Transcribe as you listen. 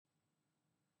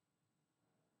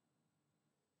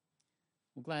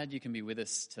Well, glad you can be with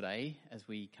us today as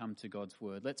we come to God's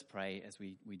Word. Let's pray as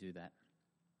we do that.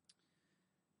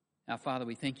 Our Father,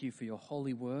 we thank you for your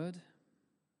holy Word.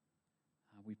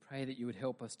 We pray that you would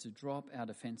help us to drop our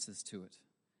defences to it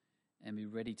and be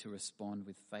ready to respond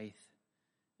with faith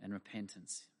and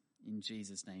repentance. In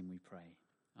Jesus' name we pray.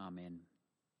 Amen.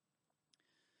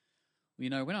 Well,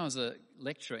 you know, when I was a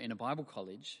lecturer in a Bible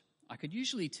college, I could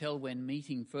usually tell when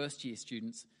meeting first-year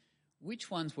students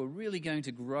which ones were really going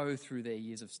to grow through their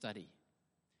years of study,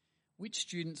 which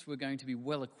students were going to be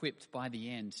well equipped by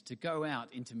the end to go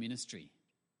out into ministry.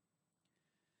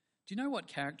 Do you know what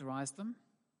characterized them?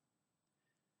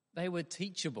 They were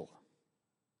teachable.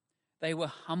 They were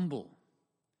humble.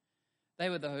 They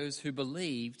were those who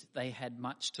believed they had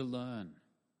much to learn.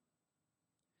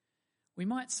 We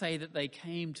might say that they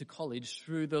came to college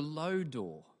through the low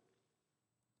door.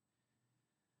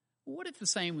 What if the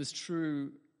same was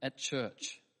true at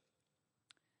church?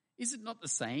 Is it not the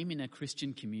same in a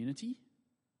Christian community?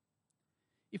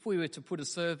 If we were to put a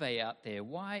survey out there,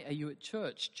 why are you at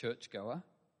church, churchgoer?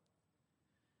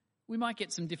 We might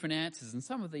get some different answers, and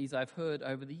some of these I've heard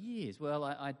over the years. Well,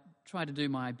 I try to do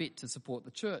my bit to support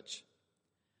the church.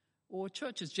 Or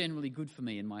church is generally good for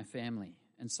me and my family,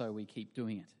 and so we keep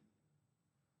doing it.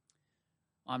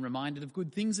 I'm reminded of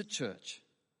good things at church.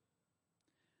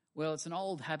 Well, it's an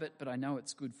old habit, but I know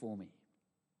it's good for me.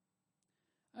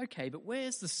 Okay, but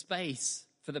where's the space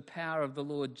for the power of the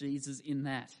Lord Jesus in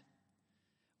that?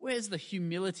 Where's the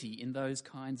humility in those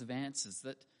kinds of answers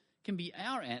that can be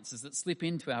our answers that slip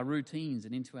into our routines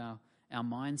and into our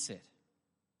mindset?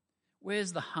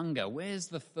 Where's the hunger? Where's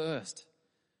the thirst?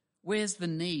 Where's the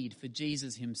need for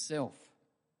Jesus himself?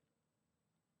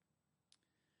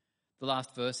 The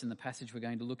last verse in the passage we're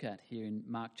going to look at here in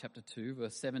Mark chapter 2,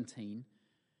 verse 17,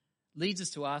 leads us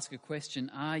to ask a question: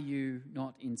 are you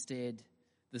not instead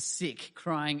the sick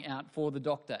crying out for the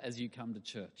doctor as you come to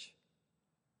church?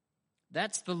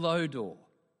 That's the low door,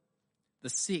 the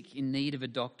sick in need of a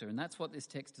doctor, and that's what this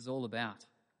text is all about.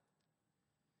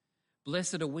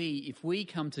 Blessed are we if we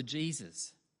come to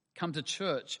Jesus, come to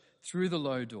church through the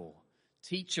low door,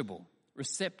 teachable,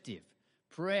 receptive,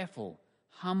 prayerful,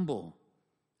 humble,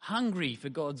 hungry for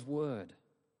God's word.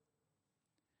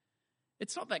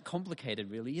 It's not that complicated,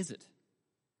 really, is it?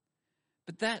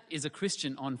 But that is a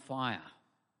Christian on fire.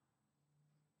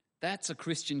 That's a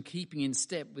Christian keeping in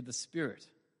step with the Spirit.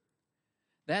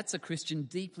 That's a Christian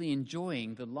deeply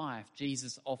enjoying the life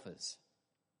Jesus offers.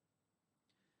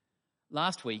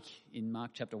 Last week in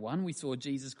Mark chapter 1, we saw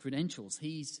Jesus' credentials.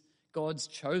 He's God's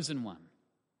chosen one.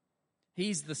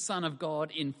 He's the Son of God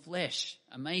in flesh.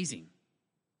 Amazing.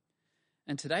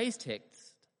 And today's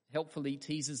text helpfully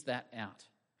teases that out,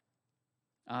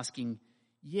 asking,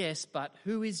 yes, but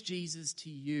who is Jesus to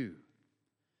you?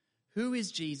 Who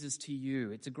is Jesus to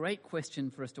you? It's a great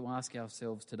question for us to ask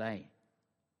ourselves today.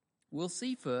 We'll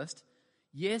see first,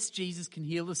 yes, Jesus can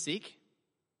heal the sick,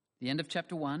 the end of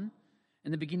chapter 1,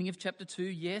 and the beginning of chapter 2,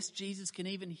 yes, Jesus can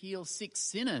even heal sick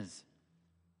sinners.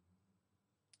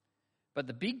 But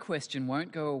the big question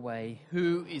won't go away.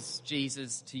 Who is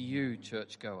Jesus to you,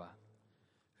 churchgoer?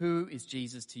 Who is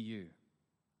Jesus to you?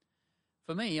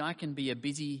 For me, I can be a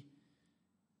busy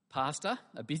pastor,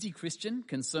 a busy Christian,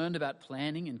 concerned about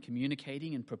planning and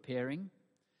communicating and preparing.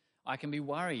 I can be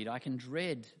worried. I can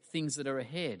dread things that are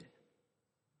ahead.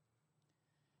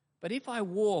 But if I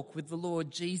walk with the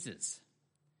Lord Jesus,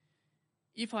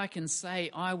 if I can say,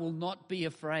 I will not be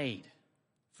afraid,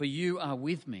 for you are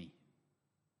with me,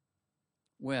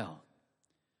 well,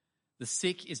 the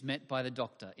sick is met by the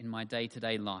doctor in my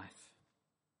day-to-day life.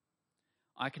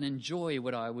 I can enjoy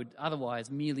what I would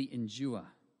otherwise merely endure.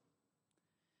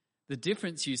 The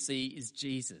difference, you see, is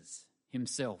Jesus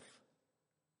himself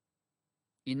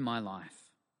in my life.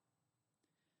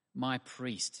 My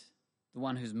priest, the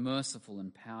one who's merciful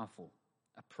and powerful,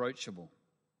 approachable.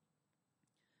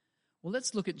 Well,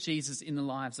 let's look at Jesus in the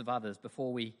lives of others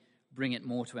before we bring it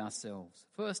more to ourselves.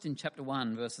 First, in chapter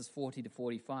 1, verses 40 to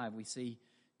 45, we see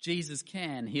Jesus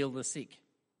can heal the sick.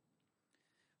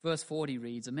 Verse 40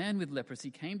 reads, a man with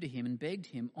leprosy came to him and begged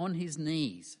him on his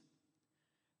knees.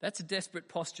 That's a desperate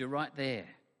posture right there.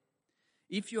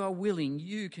 If you are willing,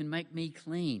 you can make me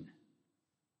clean.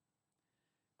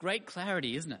 Great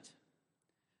clarity, isn't it?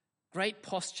 Great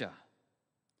posture.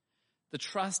 The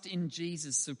trust in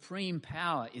Jesus' supreme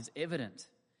power is evident.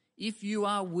 If you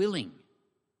are willing,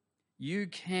 you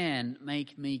can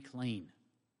make me clean.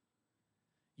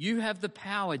 You have the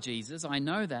power, Jesus, I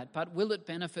know that, but will it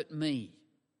benefit me?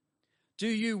 Do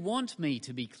you want me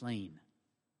to be clean?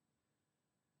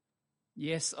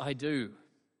 Yes, I do.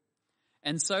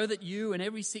 and so that you and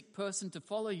every sick person to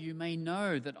follow you may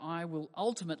know that I will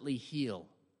ultimately heal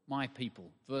my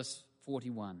people. Verse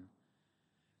 41.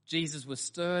 Jesus was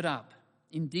stirred up,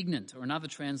 indignant, or another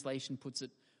translation puts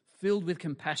it, filled with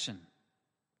compassion.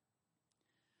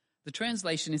 The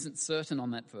translation isn't certain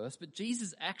on that verse, but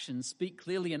Jesus' actions speak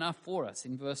clearly enough for us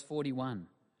in verse 41.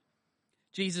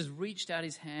 Jesus reached out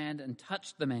his hand and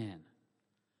touched the man.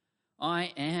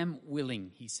 I am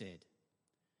willing, he said.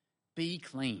 Be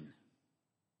clean.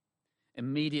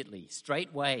 Immediately,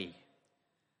 straightway,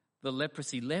 the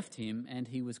leprosy left him and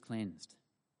he was cleansed.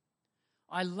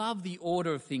 I love the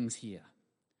order of things here.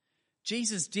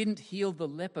 Jesus didn't heal the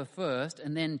leper first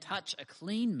and then touch a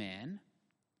clean man.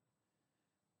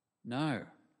 No.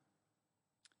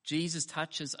 Jesus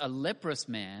touches a leprous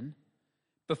man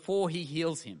before he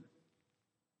heals him.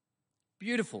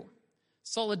 Beautiful.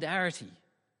 Solidarity.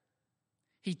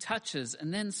 He touches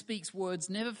and then speaks words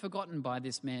never forgotten by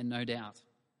this man, no doubt.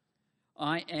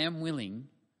 I am willing.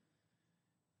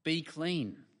 Be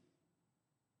clean.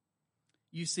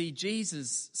 You see,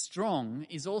 Jesus strong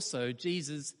is also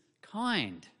Jesus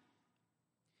kind.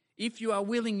 If you are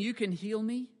willing, you can heal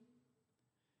me.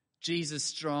 Jesus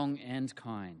strong and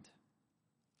kind.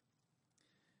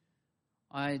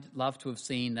 I'd love to have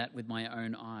seen that with my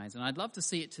own eyes, and I'd love to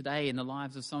see it today in the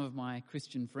lives of some of my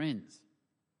Christian friends.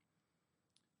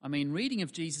 I mean, reading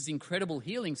of Jesus' incredible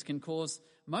healings can cause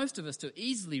most of us to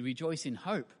easily rejoice in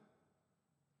hope.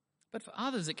 But for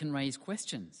others, it can raise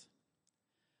questions.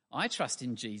 I trust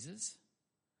in Jesus.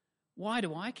 Why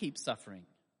do I keep suffering?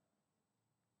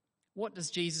 What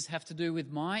does Jesus have to do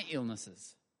with my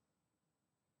illnesses?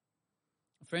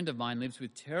 A friend of mine lives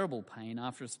with terrible pain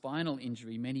after a spinal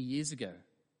injury many years ago.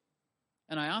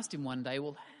 And I asked him one day,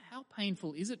 well, how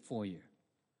painful is it for you?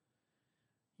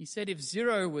 He said if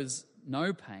 0 was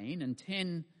no pain and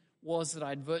 10 was that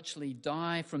I'd virtually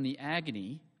die from the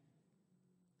agony,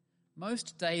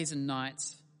 most days and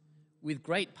nights, with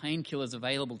great painkillers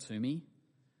available to me,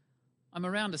 I'm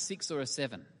around a 6 or a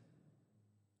 7.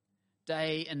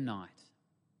 Day and night.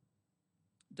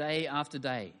 Day after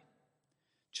day.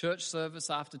 Church service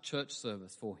after church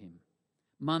service for him.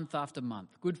 Month after month.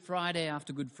 Good Friday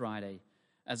after Good Friday,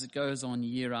 as it goes on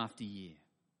year after year.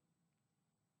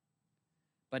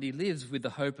 But he lives with the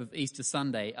hope of Easter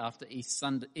Sunday after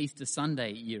Easter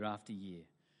Sunday year after year.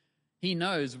 He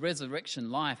knows resurrection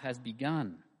life has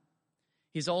begun.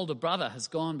 His older brother has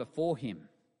gone before him.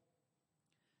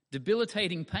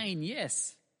 Debilitating pain,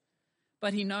 yes,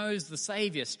 but he knows the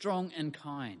Saviour, strong and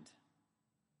kind.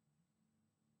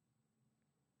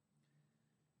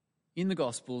 In the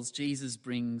Gospels, Jesus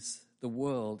brings the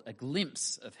world a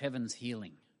glimpse of heaven's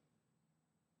healing.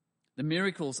 The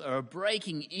miracles are a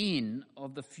breaking in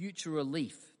of the future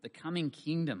relief, the coming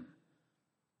kingdom.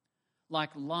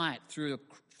 Like light through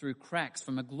cracks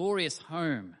from a glorious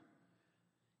home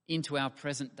into our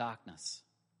present darkness.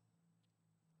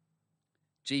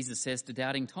 Jesus says to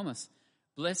doubting Thomas,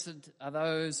 blessed are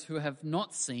those who have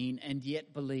not seen and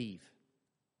yet believe.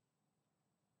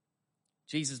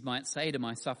 Jesus might say to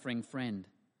my suffering friend,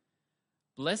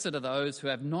 blessed are those who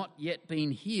have not yet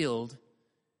been healed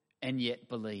and yet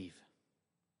believe.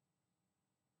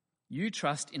 You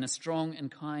trust in a strong and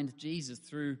kind Jesus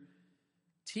through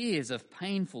tears of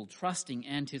painful, trusting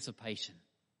anticipation.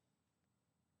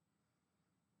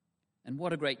 And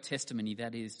what a great testimony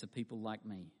that is to people like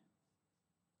me,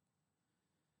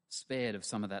 spared of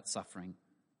some of that suffering.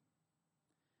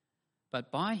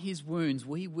 But by his wounds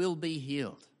we will be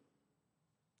healed.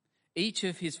 Each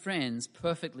of his friends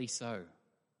perfectly so.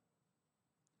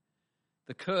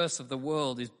 The curse of the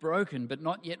world is broken but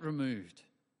not yet removed.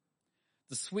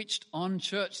 The switched on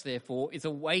church, therefore, is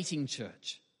a waiting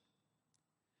church.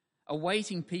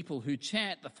 Awaiting people who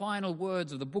chant the final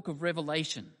words of the book of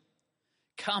Revelation.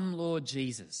 Come, Lord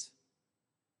Jesus.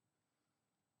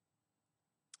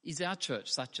 Is our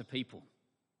church such a people?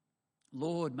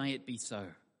 Lord, may it be so.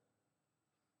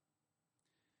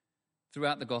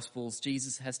 Throughout the Gospels,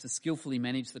 Jesus has to skillfully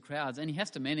manage the crowds and he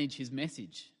has to manage his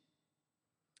message.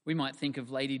 We might think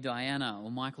of Lady Diana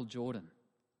or Michael Jordan.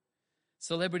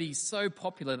 Celebrities so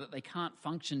popular that they can't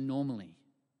function normally.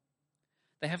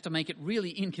 They have to make it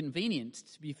really inconvenient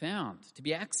to be found, to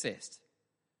be accessed.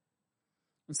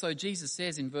 And so Jesus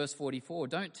says in verse 44,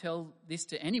 don't tell this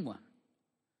to anyone.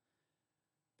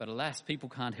 But alas, people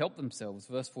can't help themselves.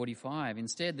 Verse 45,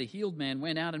 instead the healed man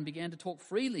went out and began to talk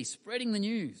freely, spreading the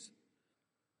news.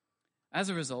 As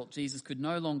a result, Jesus could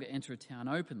no longer enter a town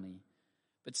openly,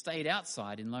 but stayed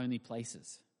outside in lonely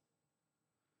places.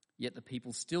 Yet the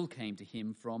people still came to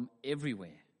him from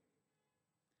everywhere.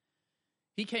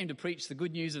 He came to preach the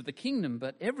good news of the kingdom,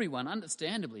 but everyone,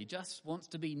 understandably, just wants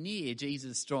to be near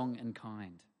Jesus, strong and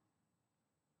kind.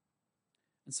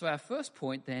 And so our first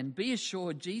point then, be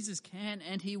assured Jesus can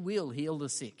and he will heal the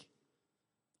sick.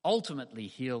 Ultimately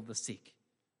heal the sick.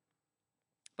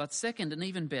 But second, and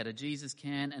even better, Jesus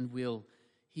can and will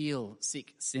heal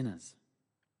sick sinners.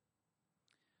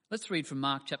 Let's read from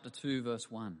Mark chapter 2,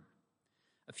 verse 1.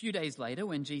 A few days later,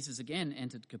 when Jesus again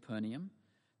entered Capernaum,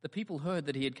 the people heard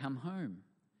that he had come home.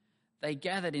 They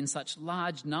gathered in such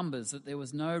large numbers that there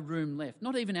was no room left,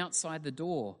 not even outside the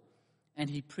door, and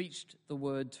he preached the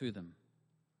word to them.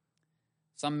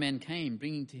 Some men came,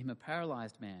 bringing to him a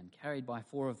paralyzed man, carried by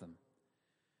 4 of them.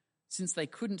 Since they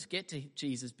couldn't get to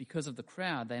Jesus because of the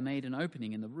crowd, they made an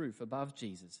opening in the roof above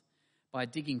Jesus by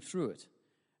digging through it,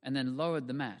 and then lowered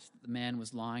the mat that the man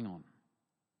was lying on.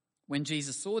 When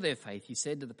Jesus saw their faith, he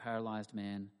said to the paralyzed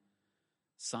man,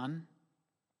 "Son,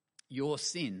 your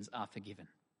sins are forgiven."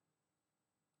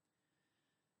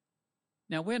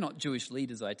 Now, we're not Jewish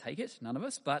leaders, I take it, none of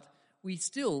us, but we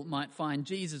still might find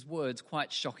Jesus' words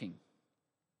quite shocking.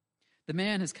 The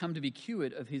man has come to be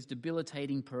cured of his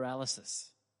debilitating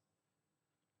paralysis.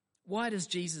 Why does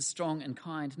Jesus, strong and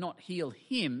kind, not heal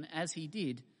him as he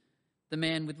did the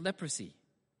man with leprosy?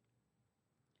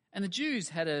 And the Jews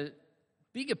had a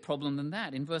bigger problem than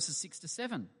that in verses 6 to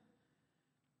 7.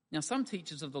 Now, some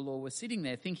teachers of the law were sitting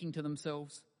there thinking to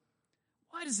themselves,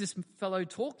 why does this fellow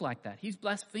talk like that? He's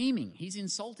blaspheming. He's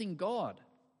insulting God.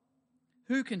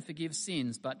 Who can forgive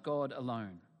sins but God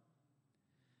alone?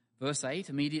 Verse 8,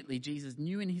 immediately Jesus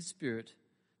knew in his spirit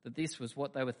that this was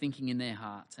what they were thinking in their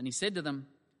hearts. And he said to them,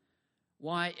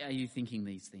 "Why are you thinking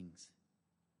these things?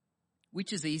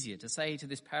 Which is easier, to say to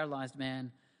this paralyzed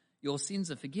man, 'Your sins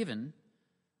are forgiven,'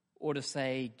 or to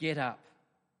say, 'Get up,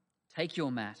 take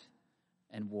your mat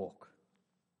and walk'?"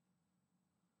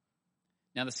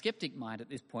 Now the skeptic might at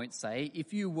this point say,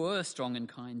 if you were strong and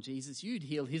kind Jesus, you'd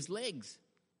heal his legs.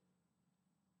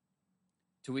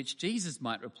 To which Jesus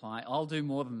might reply, I'll do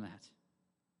more than that.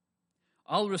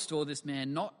 I'll restore this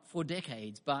man not for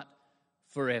decades, but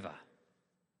forever.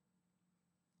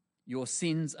 Your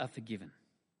sins are forgiven.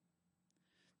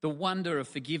 The wonder of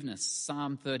forgiveness,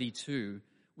 Psalm 32,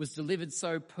 was delivered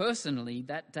so personally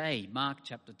that day, Mark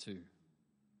chapter 2.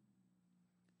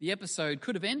 The episode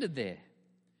could have ended there,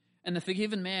 and the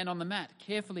forgiven man on the mat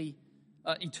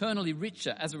eternally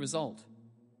richer as a result.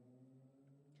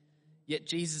 Yet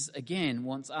Jesus again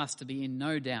wants us to be in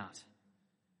no doubt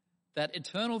that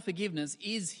eternal forgiveness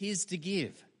is his to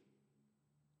give.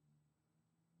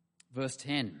 Verse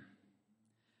 10,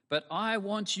 "But I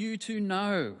want you to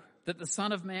know that the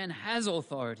Son of Man has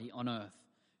authority on earth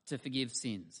to forgive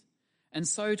sins, and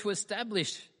so to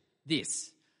establish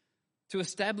this, to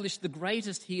establish the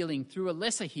greatest healing through a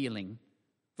lesser healing."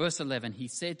 Verse 11, he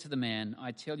said to the man,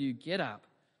 "I tell you, get up,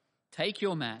 take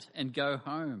your mat and go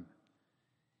home."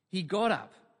 He got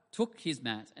up, took his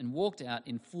mat and walked out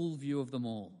in full view of them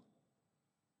all.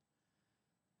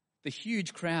 The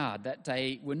huge crowd that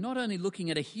day were not only looking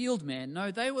at a healed man,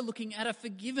 no, they were looking at a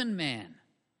forgiven man,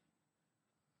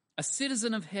 a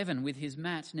citizen of heaven with his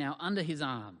mat now under his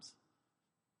arms.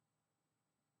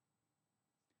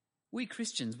 We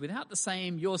Christians, without the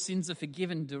same "your sins are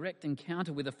forgiven" direct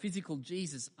encounter with a physical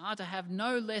Jesus, are to have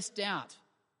no less doubt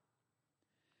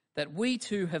that we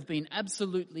too have been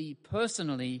absolutely,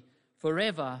 personally,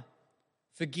 forever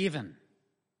forgiven.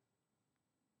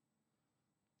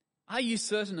 Are you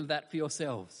certain of that for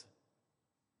yourselves?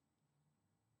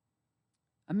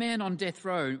 A man on death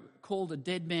row called a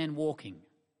dead man walking.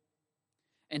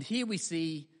 And here we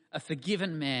see a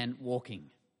forgiven man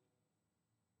walking.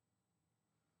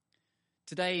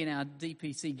 Today in our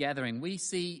DPC gathering, we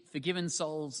see forgiven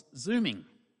souls zooming.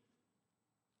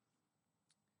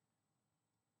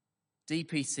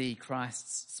 DPC,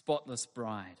 Christ's spotless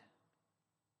bride.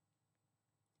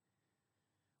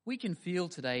 We can feel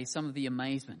today some of the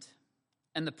amazement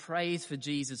and the praise for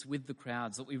Jesus with the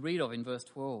crowds that we read of in verse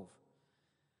 12.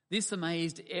 This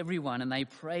amazed everyone, and they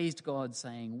praised God,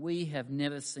 saying, "We have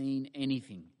never seen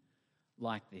anything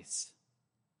like this."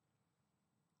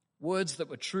 Words that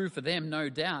were true for them, no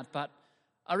doubt, but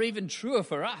are even truer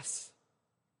for us.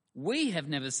 We have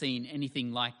never seen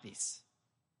anything like this.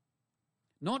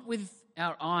 Not with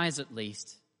our eyes at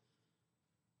least.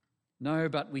 No,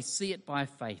 but we see it by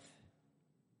faith.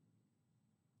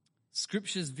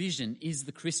 Scripture's vision is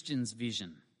the Christian's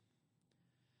vision.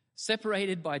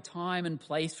 Separated by time and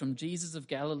place from Jesus of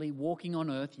Galilee, walking on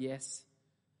earth, yes,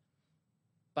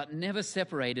 but never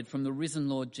separated from the risen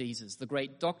Lord Jesus, the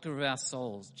great doctor of our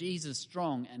souls, Jesus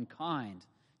strong and kind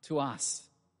to us.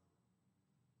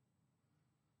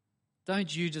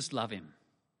 Don't you just love him?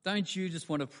 Don't you just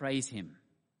want to praise him?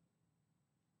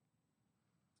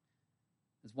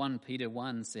 As 1 Peter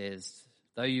 1 says,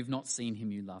 though you've not seen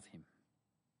him, you love him.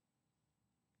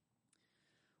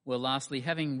 Well, lastly,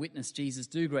 having witnessed Jesus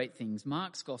do great things,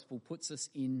 Mark's gospel puts us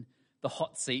in the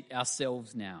hot seat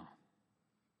ourselves now.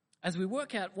 As we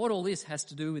work out what all this has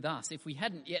to do with us, if we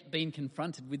hadn't yet been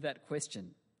confronted with that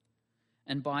question,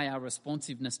 and by our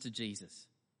responsiveness to Jesus.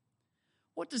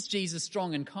 What does Jesus,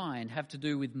 strong and kind, have to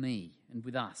do with me and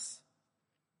with us?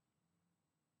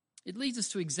 It leads us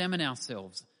to examine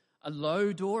ourselves, a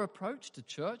low door approach to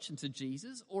church and to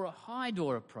Jesus, or a high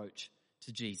door approach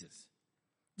to Jesus.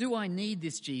 Do I need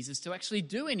this Jesus to actually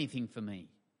do anything for me?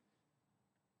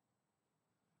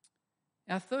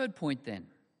 Our third point then,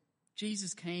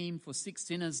 Jesus came for sick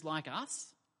sinners like us.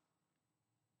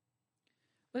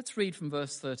 Let's read from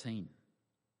verse 13.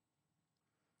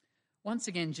 Once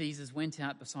again, Jesus went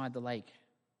out beside the lake.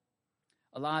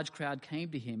 A large crowd came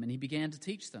to him and he began to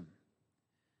teach them.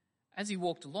 As he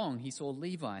walked along, he saw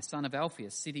Levi, son of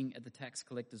Alphaeus, sitting at the tax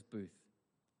collector's booth.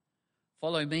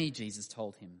 Follow me, Jesus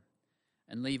told him.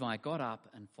 And Levi got up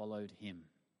and followed him.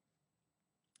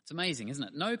 It's amazing, isn't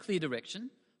it? No clear direction.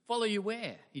 Follow you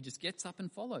where? He just gets up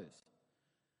and follows.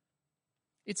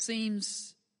 He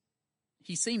seems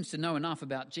to know enough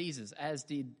about Jesus, as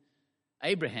did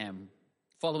Abraham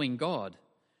following God,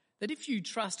 that if you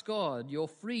trust God, you're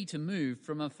free to move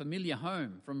from a familiar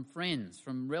home, from friends,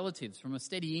 from relatives, from a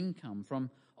steady income,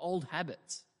 from old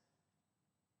habits.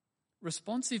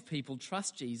 Responsive people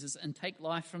trust Jesus and take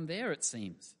life from there, it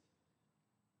seems.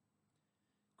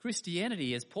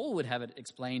 Christianity, as Paul would have it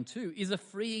explained too, is a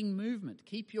freeing movement.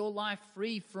 Keep your life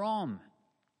free from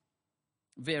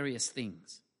various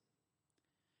things.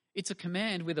 It's a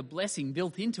command with a blessing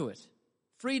built into it.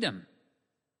 Freedom.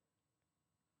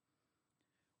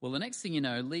 Well, the next thing you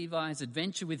know, Levi's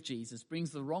adventure with Jesus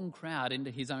brings the wrong crowd into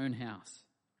his own house.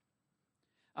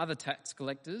 Other tax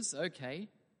collectors, okay.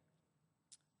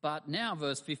 But now,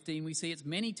 verse 15, we see it's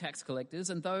many tax collectors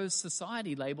and those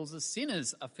society labels as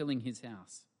sinners are filling his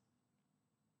house.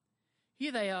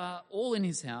 Here they are, all in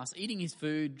his house, eating his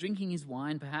food, drinking his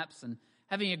wine perhaps, and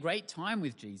having a great time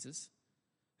with Jesus,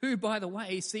 who, by the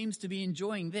way, seems to be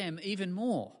enjoying them even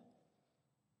more.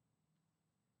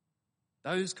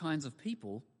 Those kinds of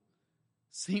people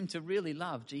seem to really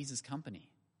love Jesus' company.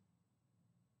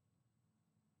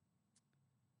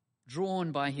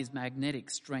 Drawn by his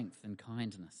magnetic strength and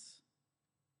kindness.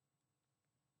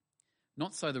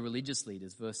 Not so the religious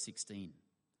leaders, verse 16.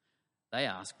 They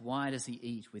ask, why does he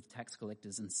eat with tax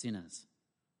collectors and sinners?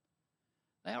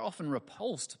 They are often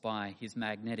repulsed by his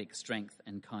magnetic strength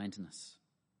and kindness.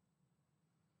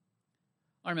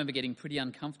 I remember getting pretty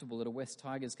uncomfortable at a West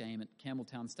Tigers game at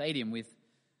Campbelltown Stadium with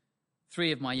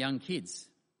 3 of my young kids.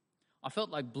 I felt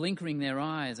like blinkering their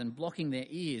eyes and blocking their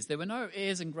ears. There were no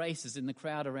airs and graces in the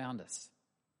crowd around us.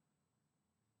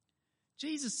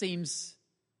 Jesus seems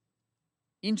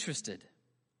interested,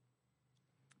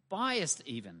 biased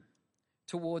even,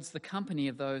 towards the company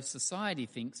of those society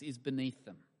thinks is beneath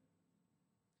them.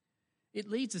 It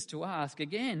leads us to ask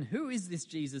again, who is this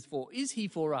Jesus for? Is he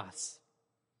for us?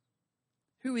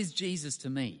 Who is Jesus to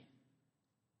me?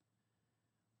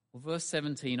 Well, verse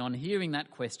 17, on hearing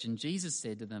that question, Jesus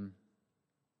said to them,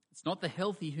 it's not the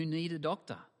healthy who need a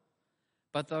doctor,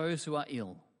 but those who are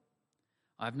ill.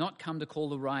 I have not come to call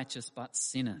the righteous, but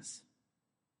sinners.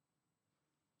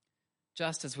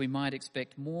 Just as we might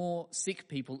expect more sick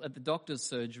people at the doctor's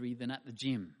surgery than at the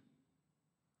gym,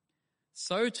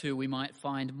 so too we might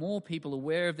find more people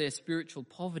aware of their spiritual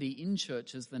poverty in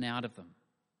churches than out of them.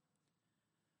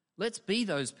 Let's be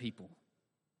those people.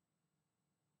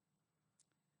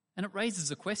 And it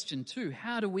raises a question too.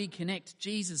 How do we connect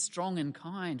Jesus strong and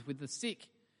kind with the sick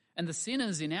and the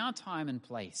sinners in our time and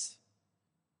place?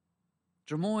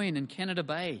 Drummoyne and Canada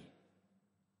Bay,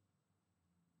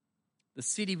 the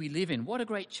city we live in, what a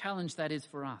great challenge that is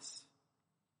for us.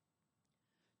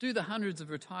 Do the hundreds of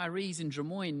retirees in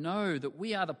Drummoyne know that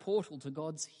we are the portal to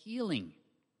God's healing,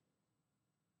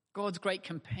 God's great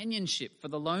companionship for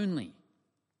the lonely?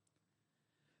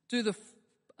 Do the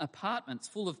apartments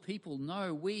full of people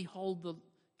know we hold the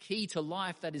key to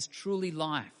life that is truly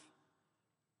life?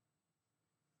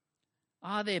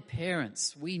 Are there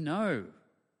parents we know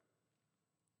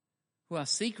who are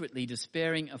secretly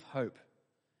despairing of hope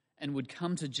and would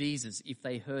come to Jesus if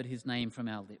they heard his name from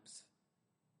our lips?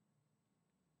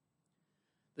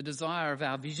 The desire of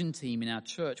our vision team in our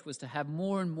church was to have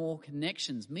more and more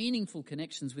connections, meaningful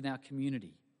connections with our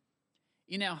community,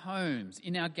 in our homes,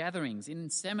 in our gatherings, in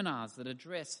seminars that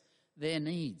address their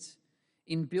needs,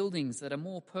 in buildings that are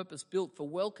more purpose-built for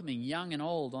welcoming young and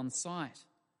old on site.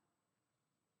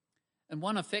 And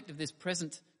one effect of this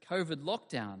present COVID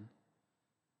lockdown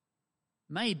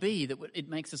may be that it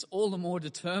makes us all the more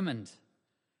determined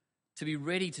to be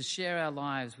ready to share our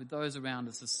lives with those around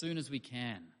us as soon as we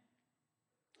can,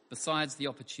 besides the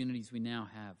opportunities we now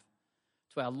have.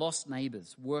 To our lost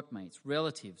neighbours, workmates,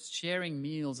 relatives, sharing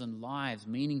meals and lives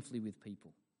meaningfully with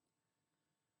people.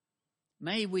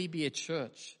 May we be a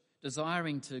church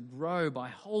desiring to grow by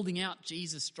holding out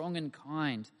Jesus strong and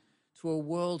kind to a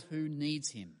world who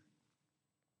needs him.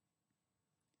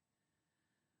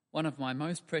 One of my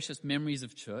most precious memories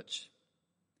of church,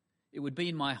 it would be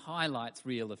in my highlights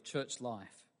reel of church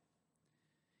life,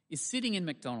 is sitting in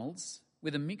McDonald's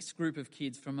with a mixed group of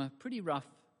kids from a pretty rough,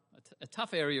 a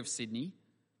tough area of Sydney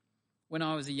when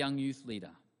I was a young youth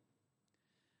leader.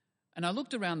 And I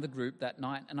looked around the group that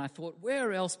night and I thought,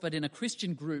 where else but in a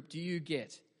Christian group do you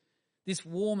get this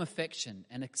warm affection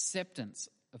and acceptance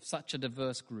of such a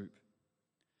diverse group?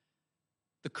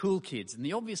 The cool kids and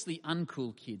the obviously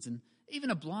uncool kids, and even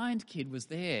a blind kid was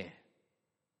there.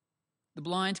 The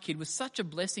blind kid was such a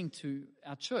blessing to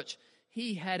our church.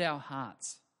 He had our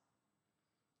hearts.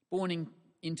 Born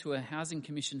into a housing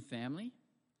commission family,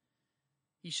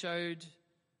 he showed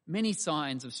many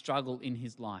signs of struggle in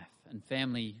his life and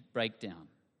family breakdown.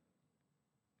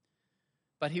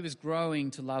 But he was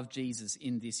growing to love Jesus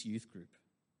in this youth group,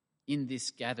 in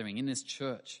this gathering, in this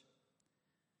church.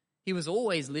 He was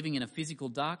always living in a physical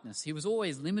darkness. He was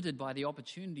always limited by the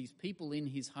opportunities people in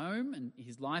his home and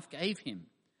his life gave him.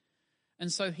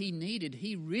 And so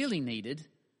he really needed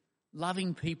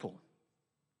loving people.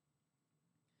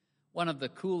 One of the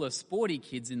cooler, sporty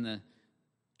kids in the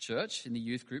church, in the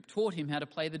youth group, taught him how to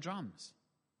play the drums.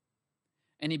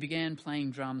 And he began playing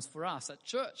drums for us at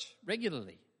church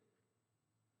regularly.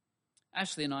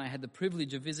 Ashley and I had the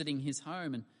privilege of visiting his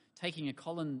home and taking a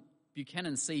Colin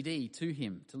Buchanan CD to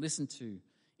him to listen to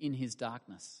in his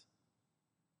darkness.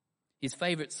 His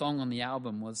favourite song on the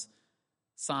album was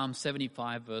Psalm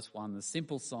 75 verse 1, the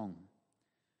simple song.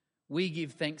 We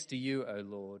give thanks to you, O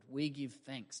Lord, we give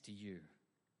thanks to you.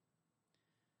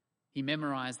 He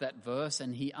memorised that verse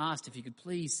and he asked if he could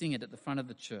please sing it at the front of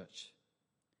the church,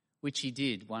 which he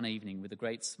did one evening with a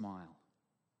great smile.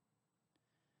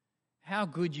 How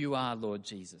good you are, Lord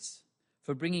Jesus,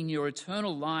 for bringing your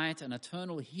eternal light and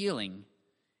eternal healing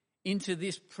into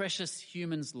this precious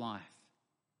human's life.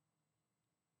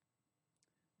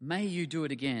 May you do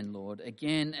it again, Lord,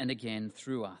 again and again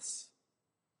through us.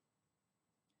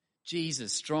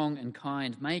 Jesus, strong and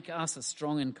kind, make us a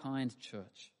strong and kind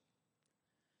church.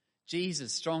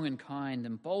 Jesus, strong and kind,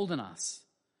 embolden us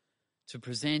to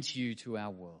present you to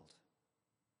our world.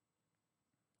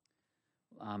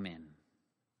 Amen.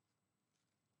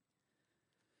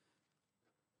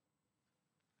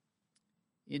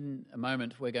 In a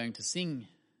moment, we're going to sing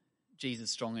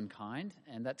Jesus, Strong and Kind,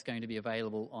 and that's going to be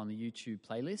available on the YouTube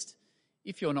playlist.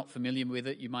 If you're not familiar with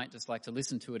it, you might just like to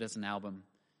listen to it as an album,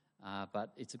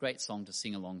 but it's a great song to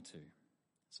sing along to.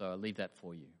 So I'll leave that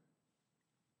for you.